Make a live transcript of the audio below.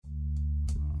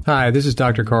Hi, this is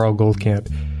Dr. Carl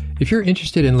Goldkamp. If you're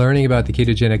interested in learning about the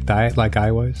ketogenic diet like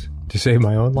I was, to save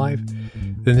my own life,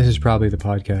 then this is probably the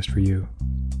podcast for you.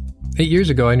 8 years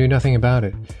ago, I knew nothing about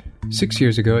it. 6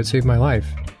 years ago, it saved my life.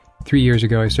 3 years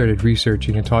ago, I started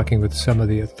researching and talking with some of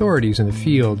the authorities in the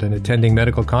field and attending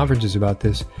medical conferences about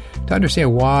this to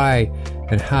understand why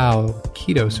and how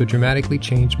keto so dramatically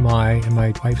changed my and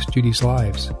my wife's Judy's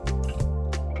lives.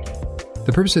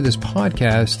 The purpose of this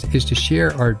podcast is to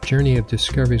share our journey of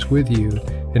discoveries with you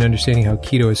and understanding how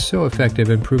keto is so effective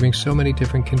in improving so many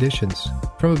different conditions,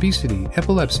 from obesity,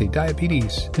 epilepsy,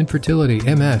 diabetes, infertility,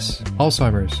 MS,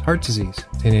 Alzheimer's, heart disease,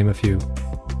 to name a few.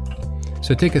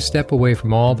 So take a step away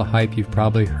from all the hype you've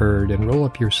probably heard and roll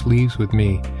up your sleeves with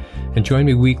me and join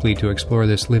me weekly to explore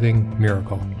this living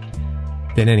miracle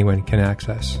that anyone can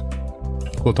access.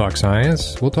 We'll talk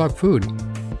science, we'll talk food.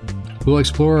 We'll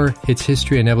explore its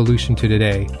history and evolution to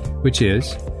today, which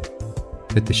is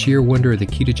that the sheer wonder of the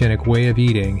ketogenic way of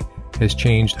eating has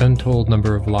changed untold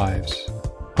number of lives,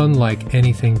 unlike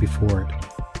anything before it.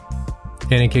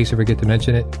 And in case I forget to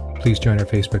mention it, please join our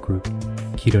Facebook group,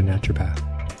 Keto Naturopath.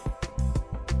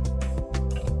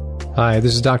 Hi,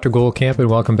 this is Dr. Goldkamp,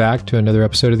 and welcome back to another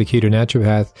episode of the Keto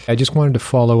Naturopath. I just wanted to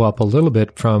follow up a little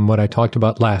bit from what I talked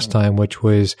about last time, which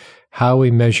was how we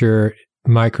measure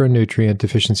micronutrient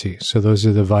deficiency. So those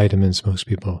are the vitamins most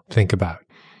people think about,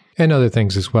 and other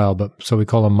things as well, but so we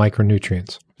call them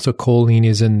micronutrients. So choline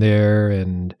is in there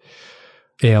and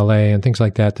ALA and things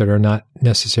like that are not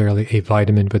necessarily a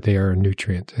vitamin, but they are a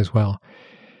nutrient as well.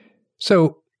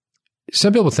 So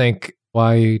some people think,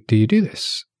 why do you do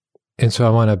this? And so I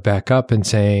want to back up and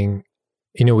saying,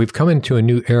 we've come into a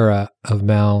new era of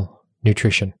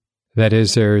malnutrition. That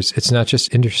is, it's not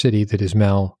just inner city that is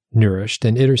malnourished,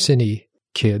 and inner city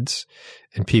kids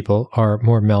and people are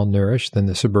more malnourished than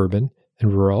the suburban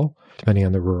and rural, depending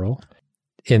on the rural.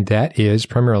 And that is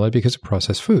primarily because of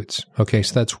processed foods. Okay,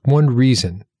 so that's one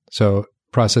reason. So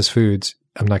processed foods,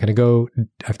 I'm not going to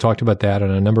I've talked about that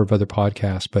on a number of other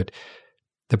podcasts, but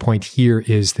the point here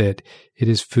is that it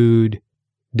is food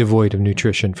devoid of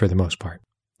nutrition for the most part.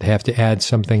 They have to add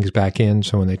some things back in.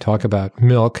 So when they talk about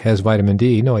milk has vitamin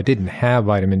D, no, it didn't have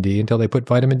vitamin D until they put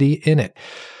vitamin D in it.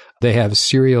 They have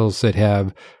cereals that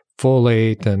have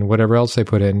folate and whatever else they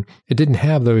put in. It didn't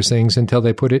have those things until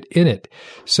they put it in it.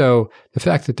 So the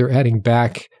fact that they're adding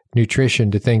back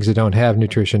nutrition to things that don't have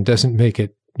nutrition doesn't make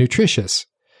it nutritious.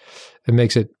 It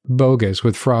makes it bogus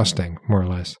with frosting, more or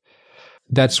less.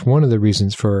 That's one of the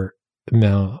reasons for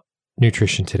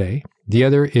malnutrition today. The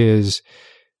other is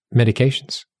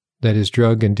medications. That is,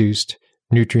 drug-induced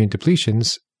nutrient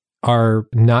depletions are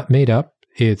not made up.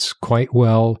 It's quite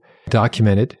well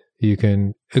documented. You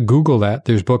can Google that.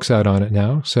 There's books out on it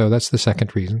now. So that's the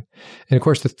second reason. And of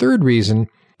course, the third reason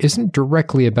isn't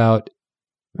directly about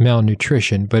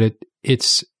malnutrition, but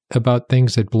it's about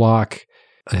things that block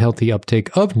a healthy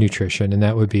uptake of nutrition, and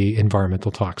that would be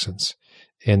environmental toxins.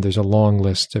 And there's a long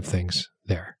list of things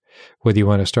there. Whether you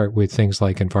want to start with things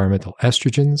like environmental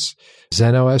estrogens,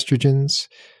 xenoestrogens,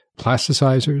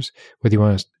 plasticizers, whether you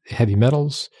want heavy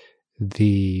metals,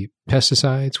 the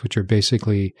pesticides, which are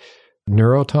basically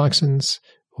neurotoxins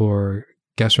or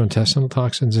gastrointestinal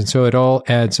toxins. And so it all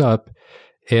adds up.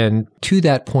 And to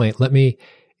that point, let me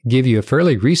give you a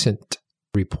fairly recent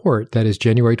report that is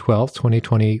January 12th,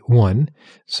 2021.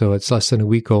 So it's less than a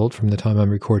week old from the time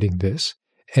I'm recording this.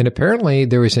 And apparently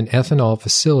there is an ethanol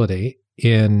facility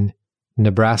in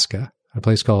Nebraska, a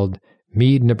place called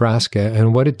Mead, Nebraska.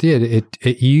 And what it did,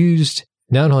 it used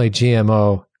not only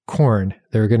GMO corn,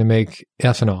 they were going to make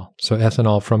ethanol. So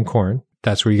ethanol from corn.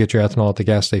 That's where you get your ethanol at the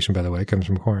gas station, by the way. It comes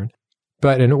from corn.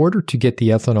 But in order to get the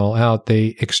ethanol out,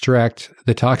 they extract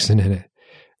the toxin in it,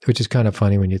 which is kind of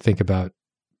funny when you think about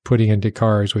putting into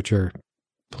cars, which are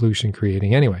pollution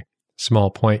creating. Anyway,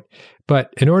 small point.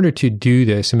 But in order to do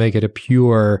this and make it a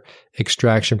pure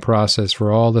extraction process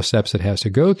for all the steps it has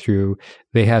to go through,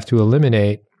 they have to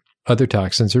eliminate other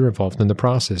toxins that are involved in the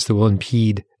process that will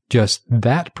impede just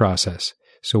that process.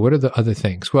 So what are the other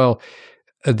things? Well,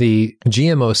 the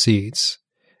GMO seeds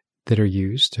that are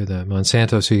used, or the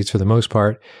Monsanto seeds for the most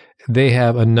part, they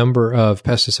have a number of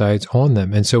pesticides on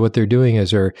them. And so what they're doing is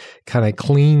they're kind of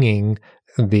cleaning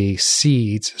the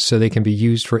seeds so they can be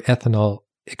used for ethanol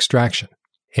extraction.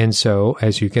 And so,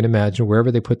 as you can imagine, wherever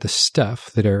they put the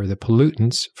stuff that are the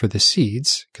pollutants for the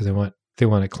seeds, because they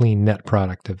want a clean net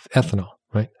product of ethanol,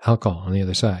 right? Alcohol on the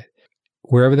other side.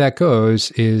 Wherever that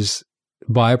goes is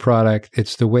byproduct,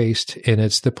 it's the waste, and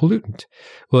it's the pollutant.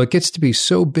 Well, it gets to be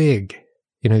so big,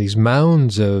 these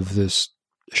mounds of this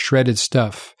shredded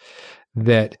stuff,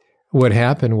 that what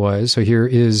happened was, so here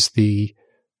is the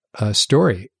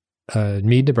story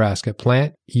Mead, Nebraska,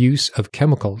 plant use of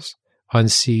chemicals on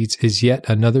seeds is yet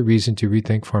another reason to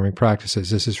rethink farming practices.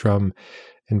 This is from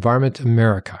Environment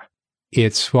America.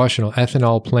 Its Swashional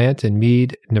ethanol plant in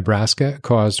Mead, Nebraska,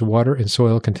 caused water and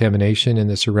soil contamination in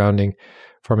the surrounding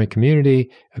farming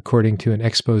community, according to an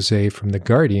expose from the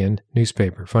Guardian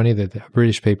newspaper. Funny that the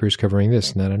British paper is covering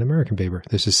this, not an American paper.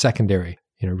 This is secondary.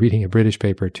 Reading a British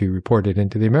paper to report it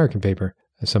into the American paper.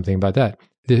 Something about that.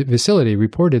 The facility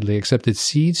reportedly accepted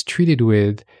seeds treated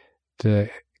with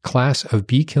the class of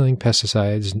bee-killing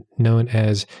pesticides known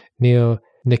as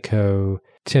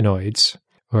neonicotinoids,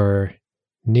 or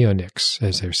neonics,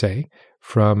 as they say,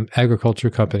 from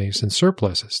agriculture companies and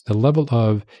surpluses. The level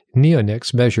of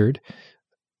neonics measured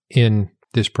in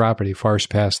this property far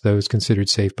surpassed those considered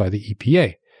safe by the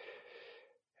EPA.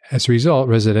 As a result,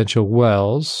 residential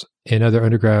wells and other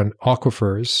underground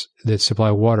aquifers that supply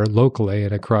water locally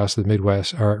and across the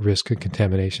Midwest are at risk of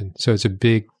contamination. So it's a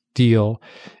big deal.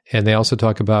 And they also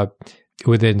talk about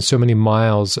within so many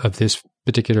miles of this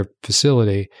particular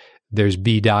facility, there's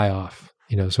bee die-off.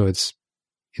 So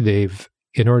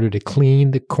in order to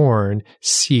clean the corn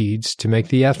seeds to make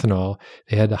the ethanol,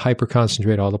 they had to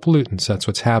hyperconcentrate all the pollutants. That's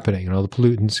what's happening. And all the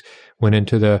pollutants went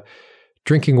into the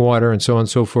drinking water and so on and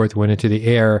so forth, went into the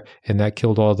air, and that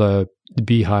killed all the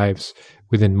beehives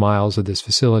within miles of this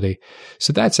facility.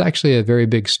 So that's actually a very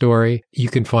big story. You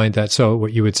can find that. So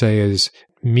what you would say is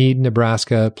Mead,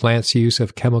 Nebraska, plants use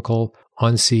of chemical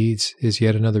on seeds is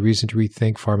yet another reason to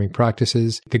rethink farming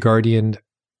practices. The Guardian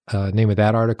name of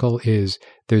that article is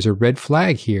There's a Red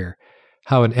Flag Here,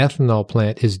 How an Ethanol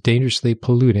Plant is Dangerously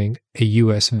Polluting a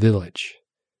U.S. Village.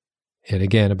 And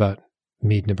again, about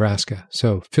Mead, Nebraska.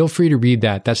 So feel free to read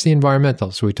that. That's the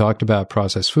environmental. So we talked about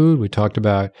processed food.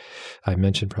 I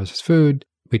mentioned processed food.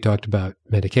 We talked about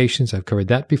medications. I've covered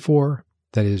that before.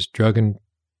 That is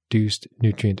drug-induced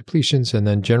nutrient depletions, and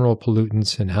then general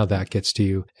pollutants and how that gets to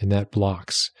you. And that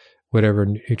blocks whatever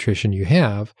nutrition you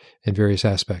have in various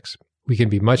aspects. We can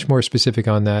be much more specific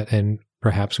on that, and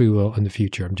perhaps we will in the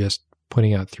future. I'm just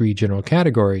pointing out 3 general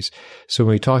categories. So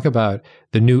when we talk about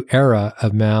the new era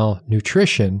of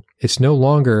malnutrition, it's no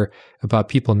longer about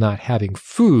people not having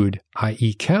food,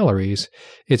 i.e. calories.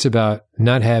 It's about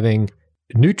not having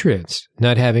nutrients,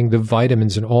 not having the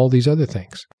vitamins and all these other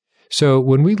things. So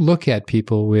when we look at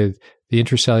people with the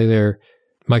intracellular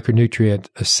micronutrient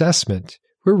assessment,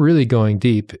 we're really going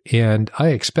deep, and I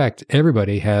expect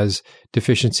everybody has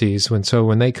deficiencies.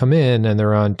 When they come in and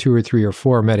they're on 2 or 3 or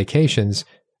 4 medications,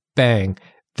 bang,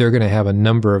 they're going to have a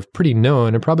number of pretty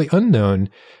known and probably unknown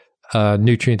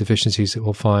nutrient deficiencies that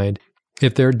we'll find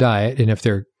if their diet, and if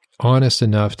they're honest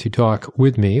enough to talk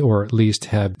with me, or at least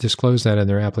have disclosed that in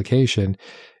their application,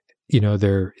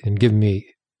 they're giving me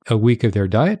a week of their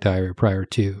diet diary prior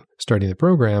to starting the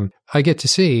program, I get to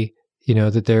see,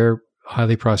 that they're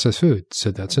highly processed food.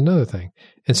 So that's another thing.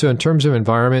 And so in terms of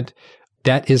environment,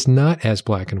 that is not as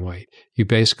black and white. You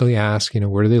basically ask,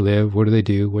 where do they live? What do they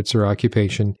do? What's their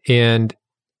occupation? And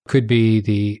could be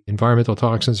the environmental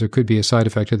toxins, or could be a side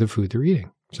effect of the food they're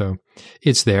eating. So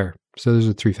it's there. So those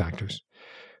are 3 factors.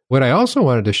 What I also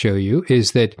wanted to show you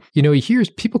is that, you hear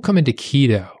people come into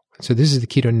keto. So this is the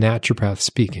keto naturopath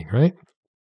speaking, right?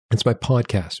 It's my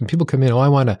podcast. And people come in,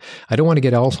 I don't want to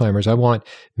get Alzheimer's. I want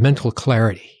mental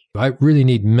clarity. I really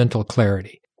need mental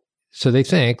clarity. So they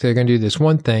think they're going to do this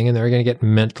one thing and they're going to get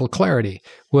mental clarity.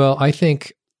 Well, I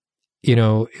think,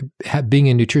 being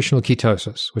in nutritional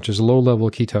ketosis, which is low-level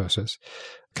ketosis,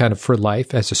 kind of for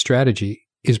life as a strategy,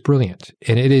 is brilliant,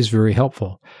 and it is very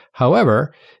helpful.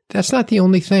 However, that's not the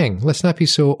only thing. Let's not be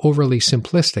so overly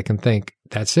simplistic and think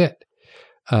that's it.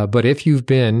 But if you've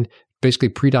been basically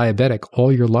pre-diabetic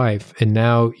all your life and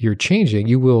now you're changing,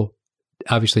 you will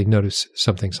obviously notice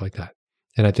some things like that.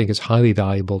 And I think it's highly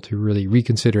valuable to really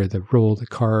reconsider the role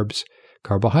that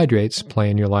carbohydrates play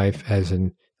in your life, as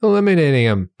in eliminating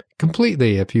them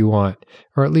completely if you want,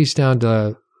 or at least down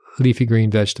to leafy green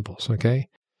vegetables, okay?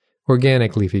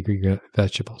 Organic leafy green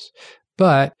vegetables.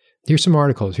 But here's some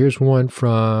articles. Here's one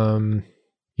from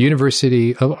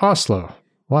University of Oslo.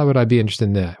 Why would I be interested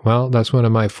in that? Well, that's one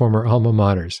of my former alma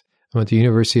maters. I went to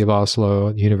University of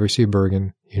Oslo, University of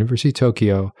Bergen, University of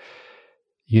Tokyo,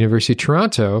 University of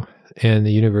Toronto, and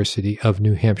the University of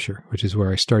New Hampshire, which is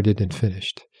where I started and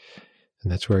finished.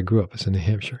 And that's where I grew up, is in New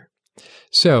Hampshire.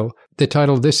 So the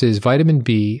title of this is Vitamin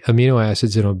B, Amino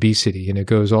Acids, and Obesity, and it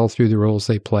goes all through the roles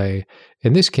they play.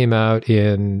 And this came out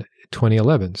in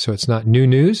 2011, so it's not new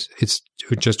news. It's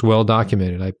just well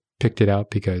documented. I picked it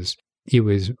out because it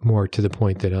was more to the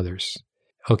point than others.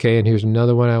 Okay, and here's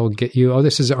another one I will get you. Oh,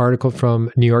 this is an article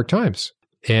from New York Times,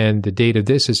 and the date of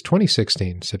this is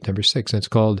 2016, September 6th, and it's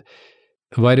called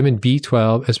vitamin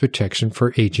B12 as protection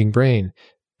for aging brain.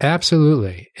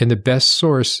 Absolutely. And the best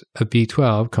source of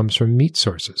B12 comes from meat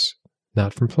sources,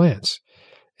 not from plants.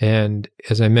 And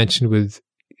as I mentioned with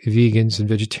vegans and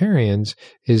vegetarians,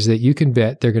 is that you can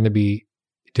bet they're going to be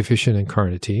deficient in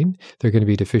carnitine, they're going to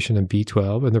be deficient in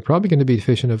B12, and they're probably going to be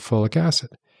deficient in folic acid.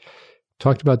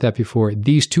 Talked about that before.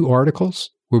 These two articles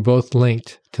were both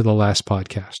linked to the last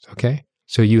podcast, okay?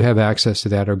 So you have access to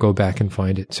that, or go back and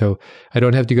find it. So I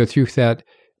don't have to go through that,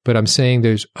 but I'm saying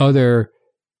there's other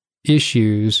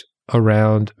issues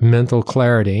around mental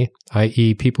clarity,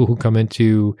 i.e. people who come in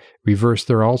to reverse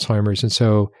their Alzheimer's. And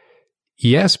so,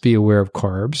 yes, be aware of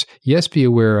carbs. Yes, be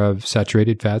aware of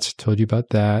saturated fats. I told you about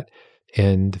that.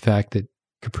 And the fact that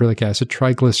caprylic acid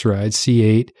triglycerides,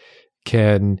 C8,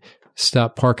 can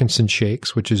stop Parkinson's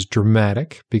shakes, which is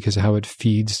dramatic because of how it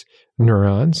feeds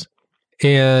neurons.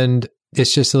 And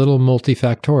it's just a little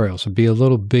multifactorial. So be a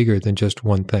little bigger than just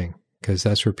one thing, because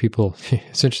that's where people,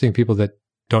 it's interesting, people that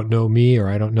don't know me or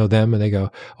I don't know them, and they go,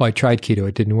 oh, I tried keto,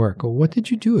 it didn't work. Well, what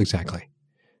did you do exactly?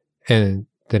 And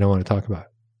they don't want to talk about it.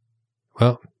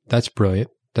 Well, that's brilliant.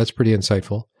 That's pretty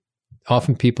insightful.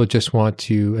 Often people just want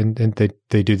to, and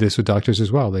they do this with doctors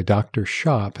as well. They doctor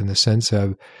shop in the sense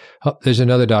of, oh, there's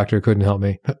another doctor who couldn't help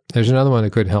me. There's another one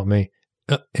that couldn't help me.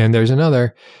 And there's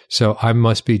another. So I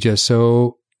must be just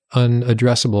so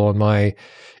unaddressable on my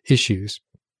issues.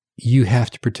 You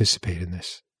have to participate in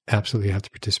this. Absolutely have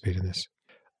to participate in this.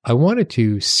 I wanted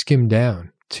to skim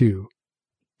down too.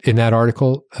 In that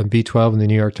article on B12 in the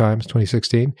New York Times,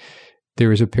 2016, there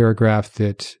was a paragraph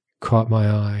that caught my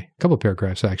eye. A couple of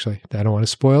paragraphs, actually. I don't want to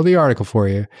spoil the article for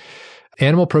you.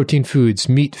 Animal protein foods,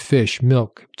 meat, fish,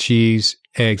 milk, cheese,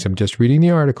 eggs. I'm just reading the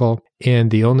article.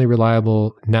 And the only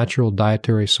reliable natural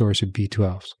dietary source of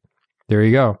B12s. There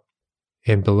you go.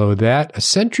 And below that, a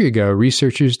century ago,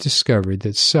 researchers discovered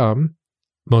that some,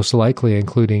 most likely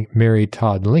including Mary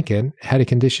Todd Lincoln, had a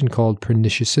condition called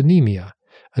pernicious anemia,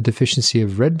 a deficiency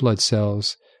of red blood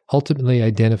cells ultimately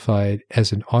identified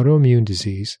as an autoimmune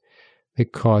disease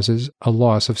that causes a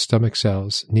loss of stomach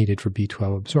cells needed for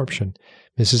B12 absorption.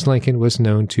 Mrs. Lincoln was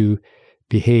known to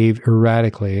behave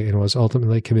erratically and was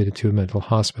ultimately committed to a mental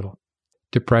hospital.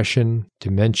 Depression,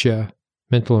 dementia,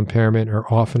 mental impairment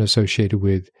are often associated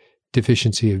with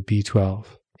deficiency of B12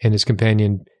 and its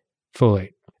companion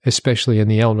folate, especially in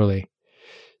the elderly.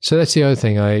 So that's the other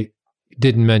thing I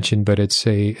didn't mention, but it's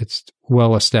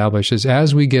well established, is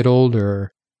as we get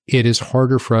older, it is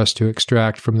harder for us to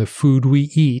extract from the food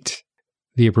we eat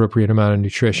the appropriate amount of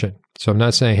nutrition. So I'm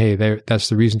not saying, hey, that's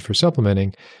the reason for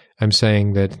supplementing. I'm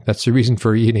saying that that's the reason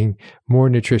for eating more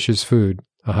nutritious food,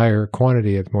 a higher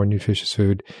quantity of more nutritious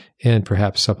food, and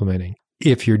perhaps supplementing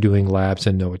if you're doing labs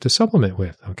and know what to supplement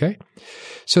with, okay?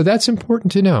 So that's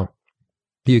important to know.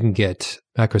 You can get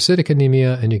macrocytic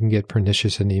anemia and you can get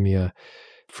pernicious anemia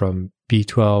from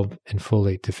B12 and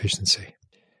folate deficiency.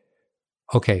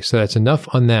 Okay, so that's enough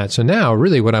on that. So now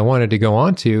really what I wanted to go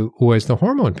on to was the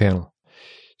hormone panel.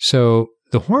 So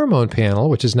the hormone panel,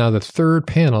 which is now the third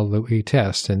panel that we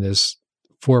test in this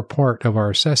 4-part of our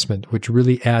assessment, which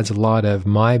really adds a lot of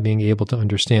my being able to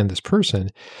understand this person,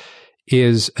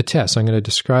 is a test. I'm going to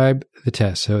describe the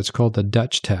test. So it's called the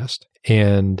Dutch test,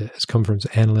 and it's come from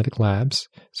Analytic Labs.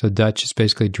 So Dutch is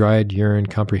basically dried urine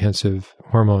comprehensive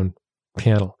hormone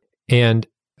panel. And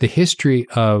the history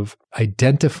of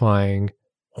identifying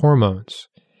hormones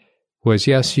was,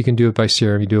 yes, you can do it by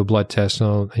serum. You do a blood test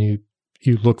and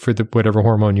you look for whatever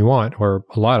hormone you want, or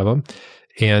a lot of them.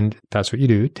 And that's what you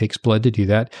do. It takes blood to do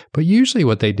that. But usually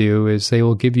what they do is they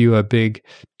will give you a big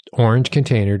orange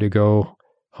container to go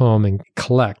home and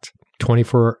collect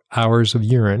 24 hours of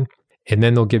urine. And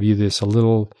then they'll give you a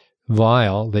little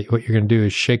vial that what you're going to do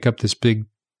is shake up this big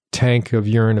tank of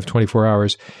urine of 24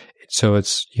 hours. So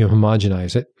you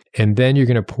homogenize it. And then you're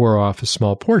going to pour off a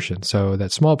small portion. So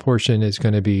that small portion is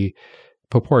going to be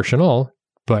proportional,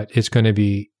 but it's going to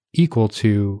be equal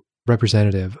to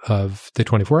representative of the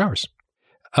 24 hours.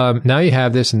 Now you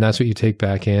have this, and that's what you take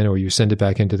back in, or you send it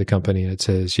back into the company, and it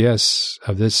says, yes,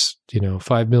 of this,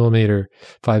 5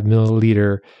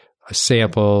 milliliter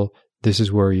sample, this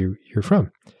is where you're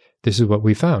from. This is what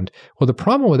we found. Well, the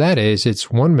problem with that is it's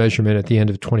one measurement at the end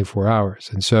of 24 hours.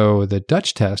 And so the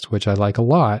Dutch test, which I like a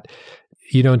lot,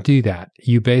 you don't do that.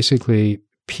 You basically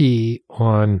pee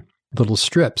on little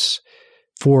strips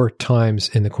 4 times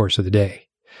in the course of the day.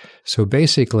 So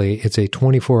basically, it's a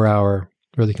 24-hour,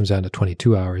 really comes down to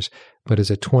 22 hours, but it's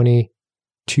a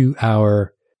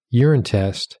 22-hour urine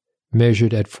test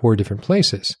measured at 4 different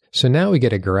places. So now we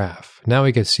get a graph. Now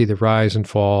we can see the rise and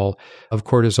fall of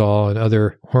cortisol and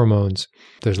other hormones.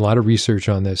 There's a lot of research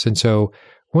on this. And so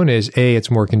One is, A,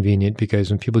 it's more convenient because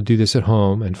when people do this at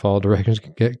home and follow directions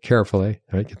carefully,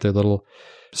 right, get their little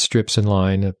strips in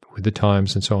line with the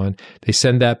times and so on, they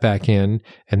send that back in,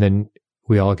 and then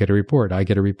we all get a report. I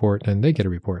get a report, and they get a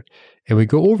report. And we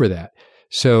go over that.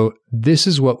 So this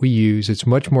is what we use. It's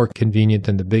much more convenient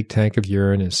than the big tank of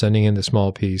urine and sending in the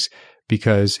small piece,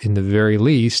 because in the very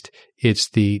least, it's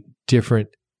the different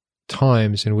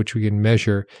times in which we can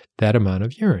measure that amount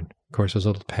of urine. Of course, those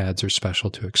little pads are special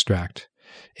to extract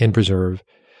and preserve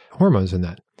hormones in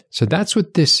that. So that's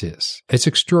what this is. It's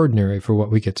extraordinary for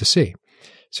what we get to see.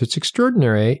 So it's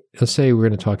extraordinary. Let's say we're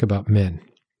going to talk about men.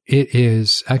 It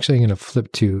is actually, I'm going to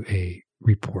flip to a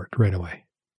report right away.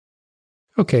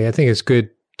 Okay, I think it's good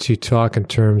to talk in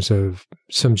terms of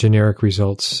some generic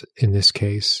results in this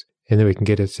case, and then we can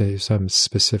get into some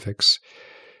specifics.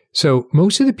 So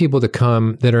most of the people that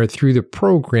come that are through the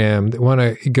program that want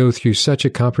to go through such a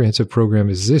comprehensive program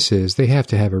as this is, they have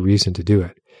to have a reason to do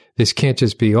it. This can't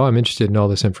just be, oh, I'm interested in all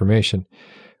this information.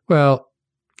 Well,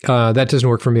 that doesn't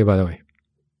work for me, by the way.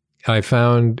 I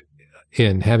found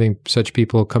in having such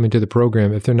people come into the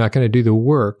program, if they're not going to do the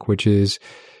work, which is,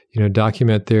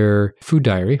 document their food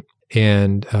diary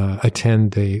and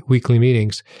attend the weekly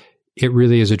meetings, it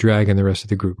really is a drag on the rest of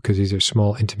the group because these are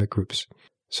small, intimate groups.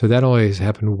 So that always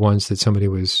happened once that somebody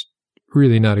was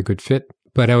really not a good fit.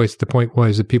 But always the point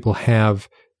was that people have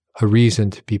a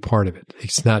reason to be part of it.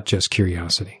 It's not just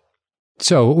curiosity.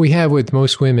 So what we have with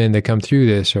most women that come through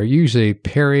this are usually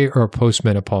peri or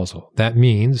postmenopausal. That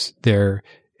means their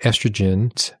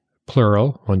estrogens,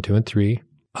 plural, 1, 2, and 3,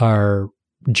 are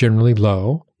generally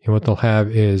low. And what they'll have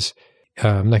is,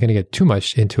 I'm not going to get too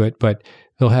much into it, but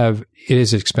they'll have, it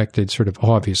is expected sort of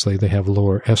obviously, they have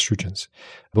lower estrogens.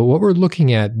 But what we're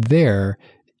looking at there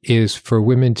is for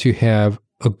women to have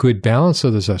a good balance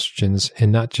of those estrogens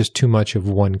and not just too much of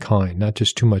one kind, not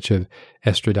just too much of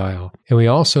estradiol. And we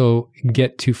also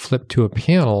get to flip to a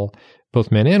panel,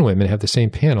 both men and women have the same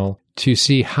panel, to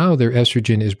see how their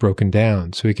estrogen is broken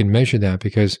down. So we can measure that,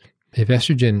 because if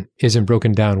estrogen isn't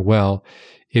broken down well,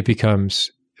 it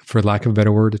becomes, for lack of a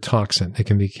better word, a toxin. It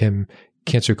can become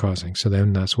cancer causing. So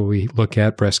then that's what we look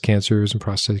at, breast cancers and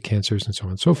prostate cancers and so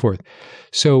on and so forth.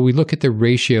 So we look at the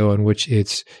ratio in which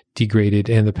it's degraded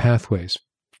and the pathways.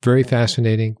 Very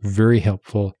fascinating, very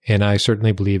helpful, and I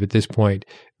certainly believe at this point,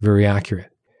 very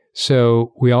accurate.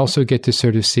 So we also get to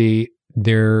sort of see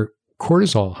their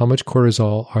cortisol. How much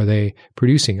cortisol are they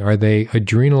producing? Are they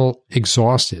adrenal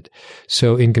exhausted?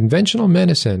 So in conventional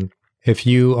medicine, if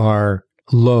you are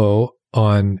low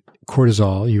on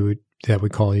cortisol, that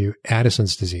would call you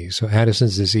Addison's disease. So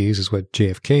Addison's disease is what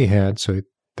JFK had. So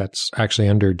that's actually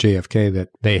under JFK that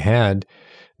they had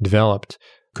developed,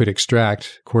 could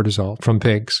extract cortisol from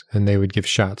pigs, and they would give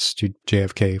shots to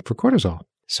JFK for cortisol.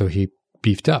 So he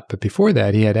beefed up. But before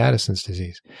that, he had Addison's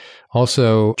disease.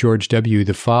 Also, George W.,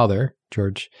 the father,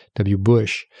 George W.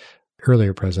 Bush,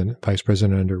 earlier president, vice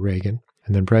president under Reagan,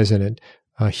 and then president,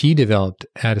 he developed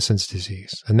Addison's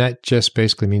disease. And that just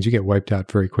basically means you get wiped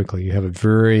out very quickly. You have a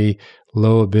very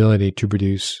low ability to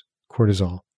produce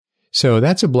cortisol. So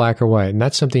that's a black or white, and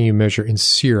that's something you measure in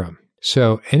serum.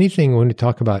 So anything when we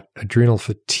talk about adrenal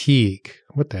fatigue,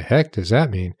 what the heck does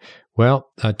that mean? Well,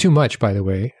 too much, by the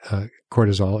way,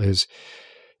 cortisol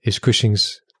is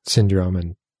Cushing's syndrome,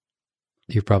 and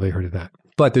you've probably heard of that.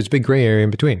 But there's a big gray area in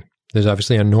between. There's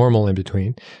obviously a normal in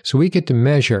between. So we get to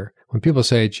measure. When people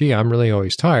say, gee, I'm really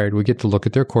always tired, we get to look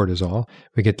at their cortisol.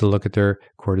 We get to look at their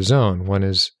cortisone. One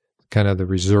is kind of the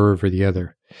reserve or the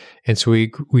other. And so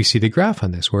we see the graph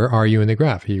on this. Where are you in the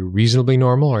graph? Are you reasonably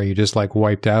normal, or are you just like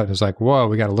wiped out and it's like, whoa,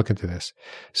 we got to look into this.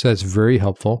 So that's very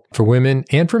helpful. For women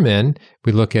and for men,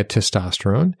 we look at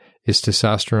testosterone. Is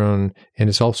testosterone, and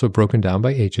it's also broken down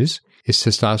by ages, is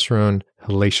testosterone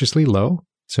hellaciously low?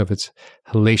 So if it's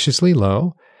hellaciously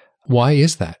low, why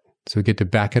is that? So we get to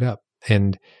back it up.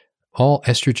 And all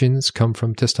estrogens come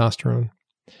from testosterone.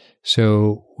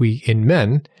 So in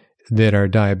men that are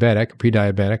diabetic,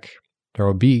 pre-diabetic, or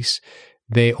obese,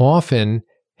 they often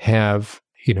have,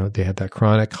 they have that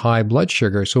chronic high blood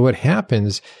sugar. So what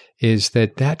happens is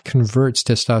that converts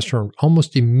testosterone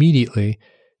almost immediately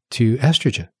to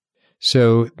estrogen.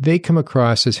 So they come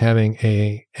across as having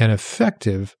an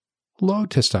effective low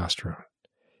testosterone.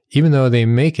 Even though they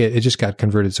make it just got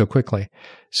converted so quickly.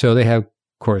 So they have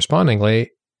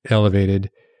correspondingly elevated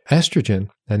estrogen.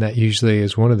 And that usually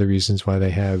is one of the reasons why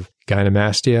they have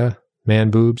gynecomastia,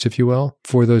 man boobs, if you will,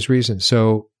 for those reasons.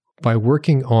 So by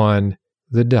working on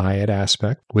the diet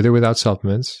aspect, with or without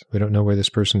supplements, we don't know where this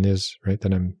person is, right,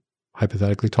 that I'm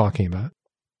hypothetically talking about.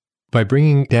 By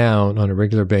bringing down on a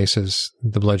regular basis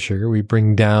the blood sugar, we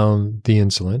bring down the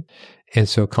insulin. And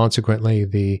so consequently,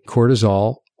 the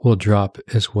cortisol will drop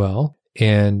as well.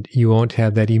 And you won't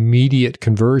have that immediate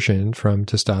conversion from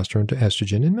testosterone to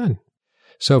estrogen in men.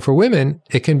 So for women,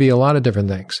 it can be a lot of different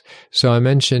things. So I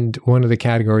mentioned one of the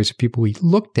categories of people we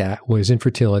looked at was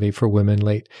infertility for women in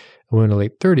late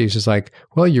 30s. Is like,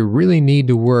 well, you really need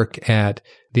to work at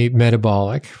the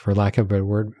metabolic, for lack of a better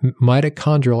word,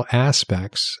 mitochondrial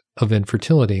aspects of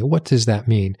infertility. What does that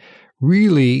mean?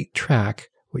 Really track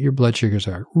what your blood sugars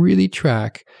are. Really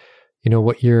track,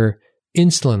 what your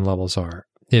insulin levels are.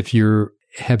 If you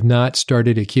have not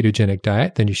started a ketogenic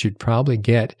diet, then you should probably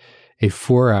get a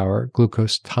 4-hour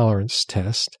glucose tolerance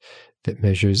test that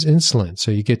measures insulin.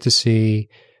 So you get to see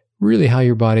really how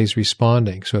your body's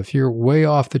responding. So if you're way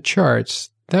off the charts,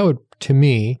 that would, to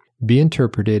me, be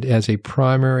interpreted as a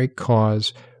primary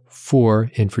cause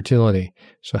for infertility.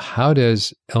 So how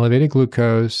does elevated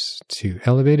glucose to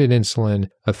elevated insulin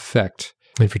affect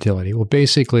infertility? Well,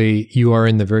 basically, you are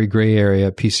in the very gray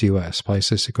area, PCOS,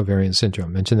 polycystic ovarian syndrome.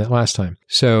 I mentioned that last time.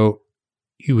 So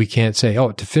we can't say,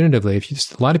 definitively,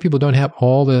 a lot of people don't have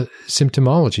all the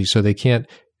symptomology, so they can't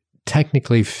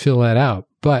technically fill that out.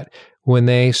 But when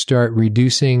they start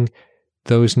reducing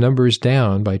those numbers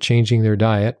down by changing their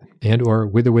diet and or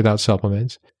with or without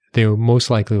supplements, they most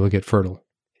likely will get fertile,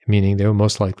 meaning they will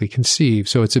most likely conceive.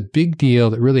 So it's a big deal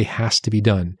that really has to be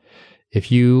done.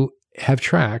 If you have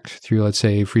tracked through, let's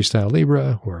say, Freestyle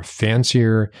Libre or a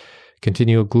fancier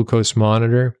continual glucose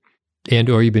monitor,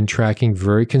 and or you've been tracking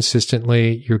very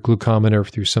consistently your glucometer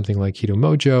through something like Keto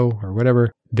Mojo or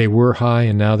whatever, they were high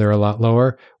and now they're a lot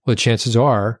lower. Well, the chances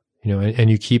are, and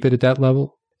you keep it at that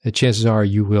level, the chances are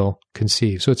you will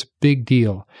conceive. So it's a big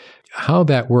deal. How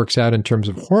that works out in terms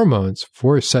of hormones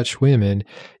for such women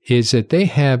is that they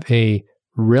have a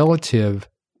relative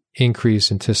increase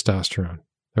in testosterone.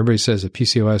 Everybody says that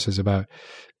PCOS is about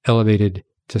elevated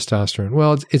testosterone.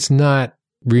 Well, it's not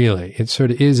really. It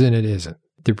sort of is and it isn't.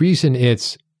 The reason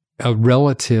it's a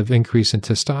relative increase in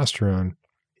testosterone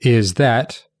is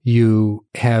that you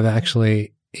have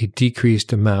actually a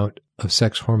decreased amount of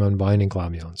sex hormone binding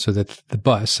globulin. So that the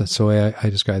bus, that's the way I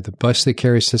describe the bus that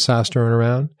carries testosterone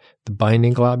around, the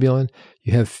binding globulin,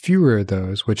 you have fewer of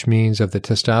those, which means of the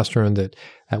testosterone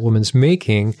that woman's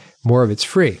making, more of it's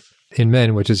free. In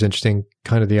men, which is interesting,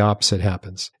 kind of the opposite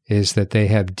happens, is that they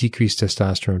have decreased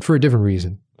testosterone for a different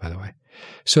reason, by the way.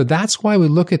 So that's why we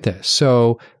look at this.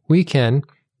 So we can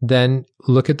then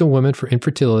look at the woman for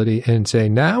infertility and say,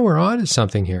 now we're on to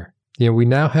something here. We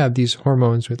now have these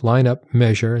hormones with line up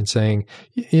measure and saying,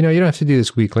 you don't have to do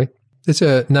this weekly. It's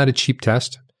not a cheap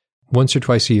test, once or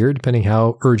twice a year, depending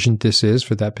how urgent this is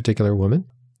for that particular woman.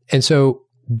 And so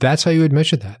that's how you would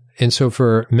measure that. And so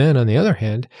for men, on the other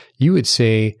hand, you would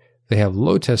say they have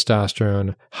low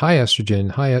testosterone, high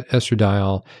estrogen, high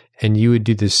estradiol, and you would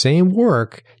do the same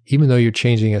work, even though you're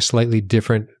changing a slightly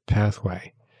different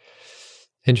pathway.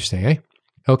 Interesting, eh?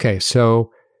 Okay,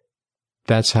 so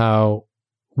that's how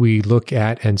we look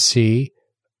at and see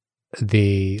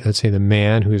let's say the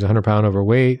man who's 100 pounds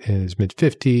overweight in his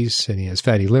mid-50s and he has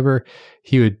fatty liver.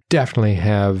 He would definitely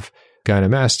have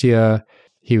gynecomastia.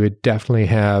 He would definitely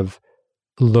have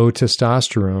low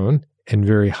testosterone and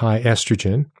very high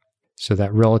estrogen. So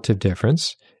that relative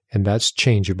difference, and that's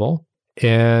changeable.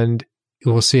 And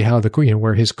we'll see how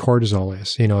where his cortisol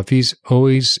is. If he's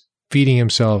always feeding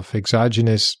himself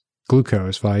exogenous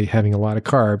glucose by having a lot of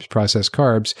carbs, processed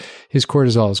carbs, his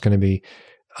cortisol is going to be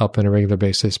up on a regular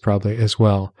basis probably as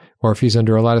well. Or if he's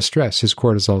under a lot of stress, his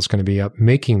cortisol is going to be up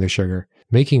making the sugar,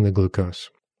 making the glucose.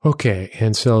 Okay,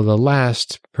 and so the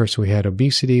last person we had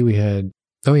obesity, we had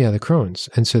the Crohn's.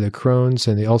 And so the Crohn's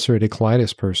and the ulcerative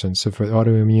colitis person, so for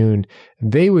autoimmune,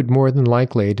 they would more than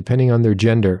likely, depending on their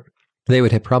gender, they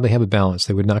would probably have a balance.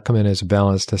 They would not come in as a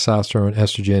balanced testosterone,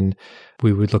 estrogen.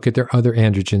 We would look at their other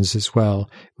androgens as well.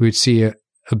 We would see a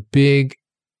big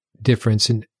difference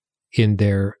in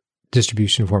their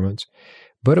distribution of hormones.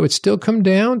 But it would still come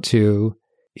down to,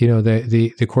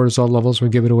 the cortisol levels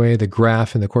would give it away. The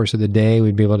graph in the course of the day,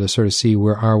 we'd be able to sort of see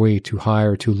where are we too high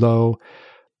or too low.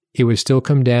 It would still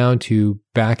come down to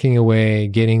backing away,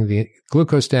 getting the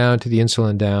glucose down to the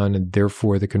insulin down, and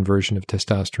therefore the conversion of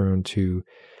testosterone to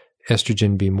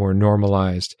estrogen be more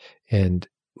normalized. And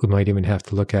we might even have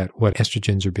to look at what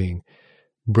estrogens are being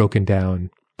broken down,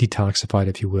 detoxified,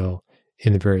 if you will,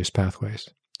 in the various pathways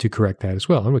to correct that as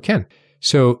well. And we can.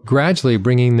 So gradually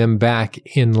bringing them back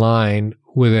in line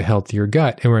with a healthier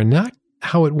gut. And we're not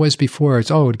how it was before. It's,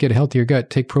 to get a healthier gut,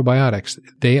 take probiotics.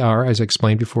 They are, as I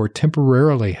explained before,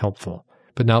 temporarily helpful,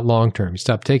 but not long-term. You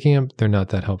stop taking them, they're not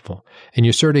that helpful. And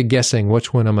you're sort of guessing,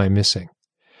 which one am I missing?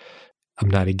 I'm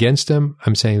not against them.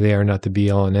 I'm saying they are not the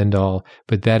be-all and end-all,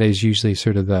 but that is usually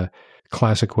sort of the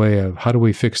classic way of how do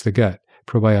we fix the gut?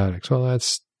 probiotics. Well,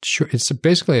 that's sure. It's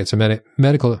a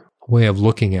medical way of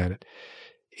looking at it.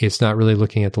 It's not really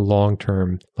looking at the long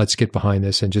term. Let's get behind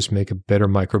this and just make a better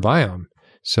microbiome.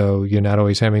 So you're not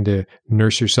always having to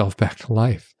nurse yourself back to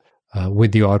life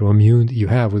with the autoimmune that you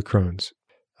have with Crohn's.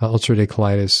 Ulcerative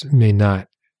colitis may not.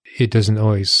 It doesn't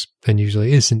always and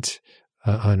usually isn't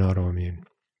an autoimmune.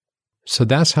 So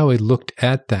that's how we looked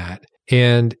at that.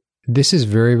 And this is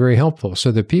very, very helpful.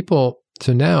 So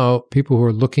now people who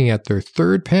are looking at their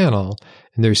third panel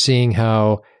and they're seeing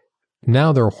how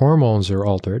now their hormones are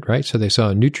altered, right? So they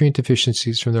saw nutrient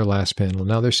deficiencies from their last panel.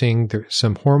 Now they're seeing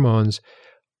some hormones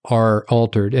are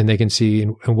altered, and they can see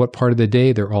in what part of the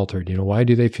day they're altered. Why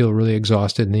do they feel really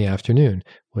exhausted in the afternoon?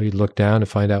 Well, you look down to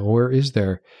find out where is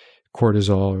their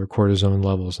cortisol or cortisone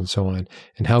levels and so on,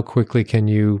 and how quickly can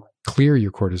you clear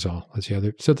your cortisol? That's the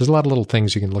other. So there's a lot of little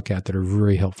things you can look at that are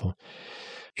very helpful.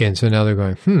 And so now they're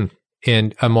going,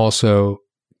 And I'm also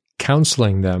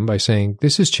counseling them by saying,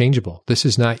 this is changeable. This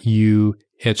is not you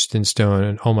etched in stone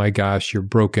and, oh my gosh, you're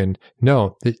broken.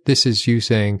 No, this is you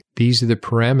saying, these are the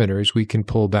parameters we can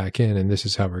pull back in, and this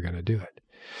is how we're going to do it.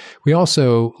 We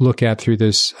also look at, through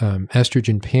this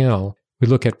estrogen panel, we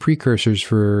look at precursors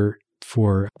for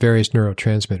various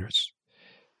neurotransmitters.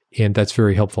 And that's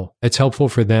very helpful. It's helpful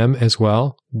for them as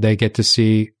well. They get to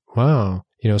see, wow,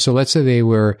 so let's say they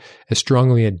were a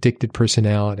strongly addicted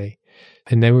personality.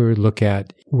 And then we would look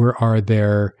at where's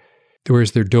their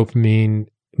dopamine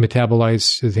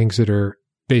metabolites, the things that are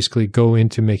basically go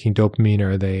into making dopamine.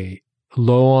 Are they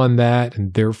low on that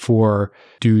and therefore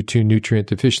due to nutrient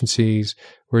deficiencies?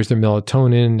 Where's their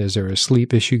melatonin? Is there a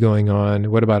sleep issue going on?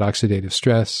 What about oxidative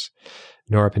stress?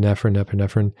 Norepinephrine,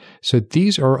 epinephrine. So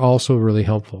these are also really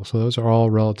helpful. So those are all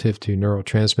relative to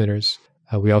neurotransmitters.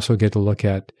 We also get to look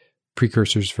at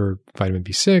precursors for vitamin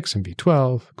B6 and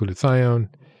B12, glutathione.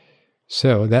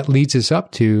 So that leads us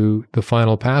up to the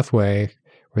final pathway,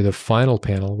 or the final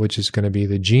panel, which is going to be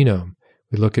the genome.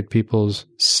 We look at people's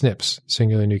SNPs,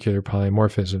 singular nuclear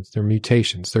polymorphisms, their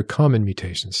mutations, their common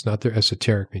mutations, not their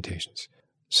esoteric mutations.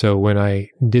 So when I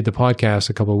did the podcast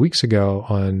a couple of weeks ago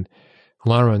on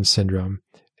Langerhans syndrome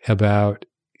about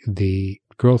the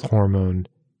growth hormone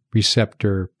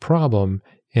receptor problem,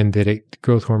 and that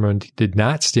growth hormone did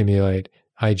not stimulate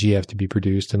IGF to be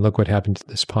produced, and look what happened to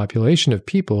this population of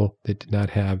people that did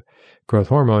not have growth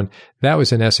hormone. That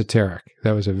was an esoteric.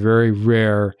 That was a very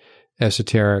rare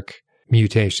esoteric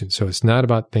mutation. So it's not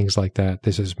about things like that.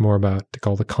 This is more about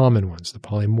the common ones, the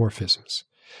polymorphisms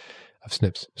of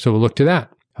SNPs. So we'll look to that.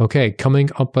 Okay,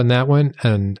 coming up on that one,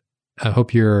 and I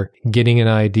hope you're getting an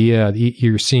idea.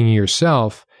 You're seeing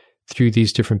yourself through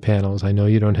these different panels. I know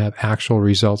you don't have actual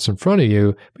results in front of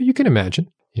you, but you can imagine.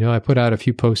 I put out a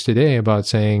few posts today about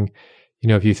saying,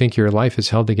 if you think your life is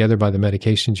held together by the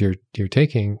medications you're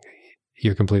taking,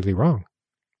 you're completely wrong.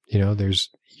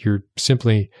 You're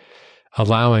simply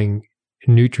allowing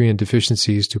nutrient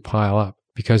deficiencies to pile up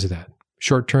because of that.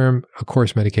 Short term, of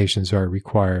course, medications are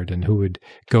required, and who would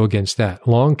go against that?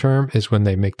 Long term is when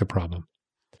they make the problem.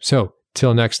 So,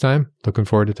 till next time, looking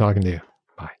forward to talking to you.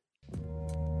 Bye.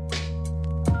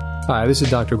 Hi, this is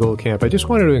Dr. Goldkamp. I just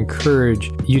wanted to encourage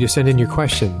you to send in your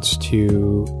questions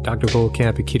to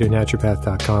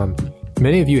drgoldkamp@ketonaturopath.com.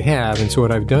 Many of you have, and so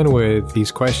what I've done with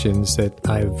these questions, that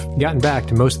I've gotten back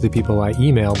to most of the people I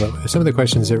email, but some of the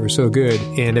questions that were so good,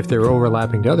 and if they were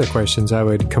overlapping to other questions, I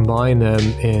would combine them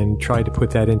and try to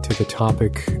put that into the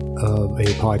topic of a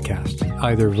podcast,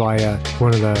 either via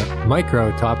one of the micro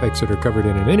topics that are covered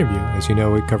in an interview. As you know,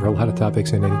 we cover a lot of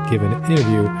topics in any given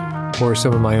interview, or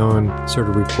some of my own sort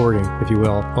of reporting, if you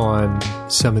will, on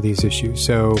some of these issues.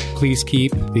 So please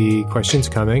keep the questions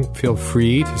coming. Feel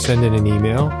free to send in an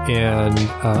email, and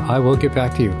I will get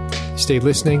back to you. Stay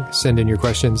listening, send in your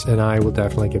questions, and I will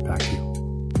definitely get back to you.